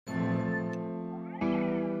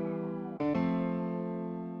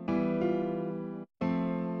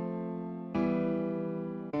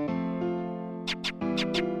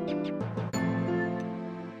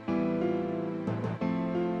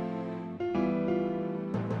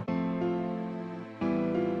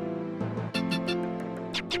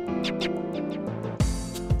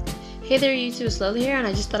Hey there YouTube, it's Lola here, and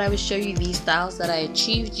I just thought I would show you these styles that I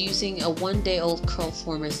achieved using a one-day-old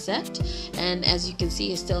Curlformer set. And as you can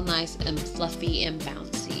see, it's still nice and fluffy and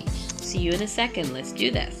bouncy. See you in a second, let's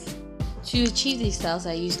do this. To achieve these styles,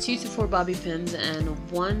 I used 2 to 4 bobby pins and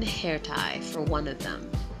 1 hair tie for one of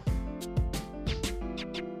them.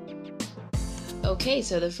 Okay,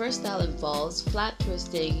 so the first style involves flat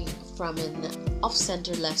twisting from an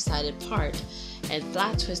off-center left-sided part and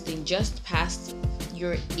flat twisting just past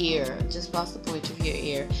your ear, just past the point of your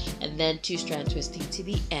ear, and then 2-strand twisting to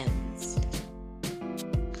the ends.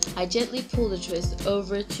 I gently pull the twist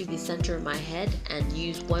over to the center of my head and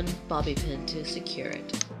use 1 bobby pin to secure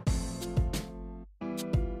it.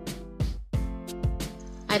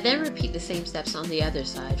 I then repeat the same steps on the other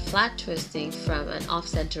side, flat twisting from an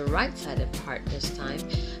off-center right-sided part this time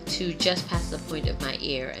to just past the point of my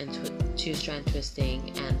ear and 2-strand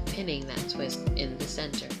twisting and pinning that twist in the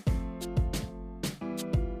center.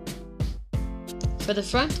 For the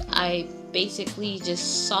front, I basically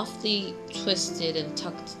just softly twisted and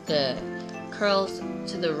tucked the curls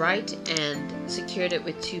to the right and secured it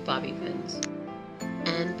with 2 bobby pins.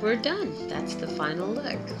 And we're done. That's the final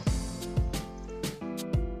look.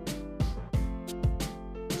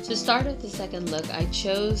 To start off the second look, I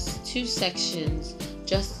chose 2 sections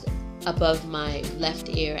just above my left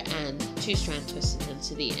ear and 2-strand twisted them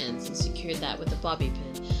to the ends and secured that with a bobby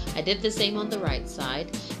pin. I did the same on the right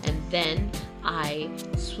side, and then I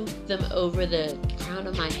swooped them over the crown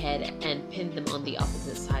of my head and pinned them on the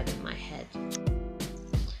opposite side of my head.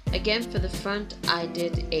 Again, for the front, I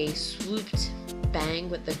did a swooped bang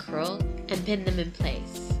with the curl and pinned them in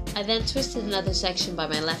place. I then twisted another section by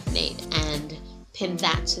my left nape and pinned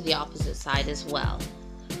that to the opposite side as well.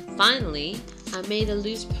 Finally, I made a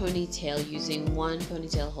loose ponytail using 1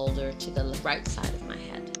 ponytail holder to the right side of my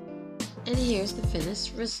head. And here's the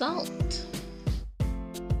finished result.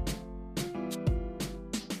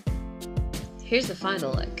 Here's the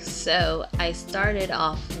final look. So I started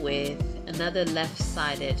off with another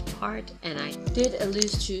left-sided part, and I did a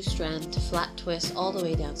loose 2-strand flat twist all the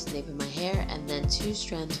way down to the nape of my hair, and then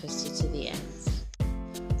 2-strand twisted to the ends.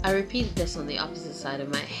 I repeated this on the opposite side of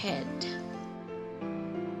my head.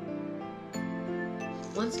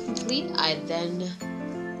 Once complete, I then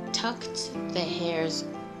tucked the hairs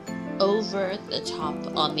over the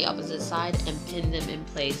top on the opposite side and pinned them in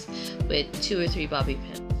place with 2 or 3 bobby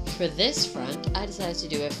pins. For this front, I decided to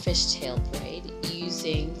do a fishtail braid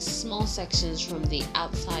using small sections from the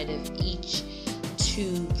outside of each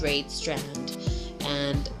 2 braid strand.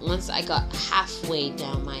 And once I got halfway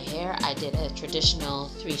down my hair, I did a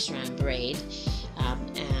traditional 3-strand braid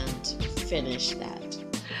and finished that.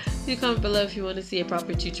 Leave a comment below if you want to see a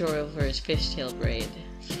proper tutorial for a fishtail braid.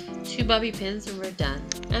 2 bobby pins and we're done.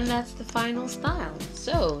 And that's the final style.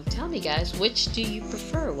 So tell me guys, which do you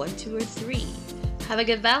prefer, 1, 2, or 3? Have a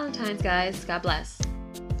good Valentine's, guys. God bless.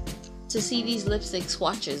 To see these lipstick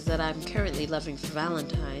swatches that I'm currently loving for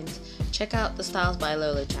Valentine's, check out the Styles by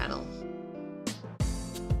Lola channel.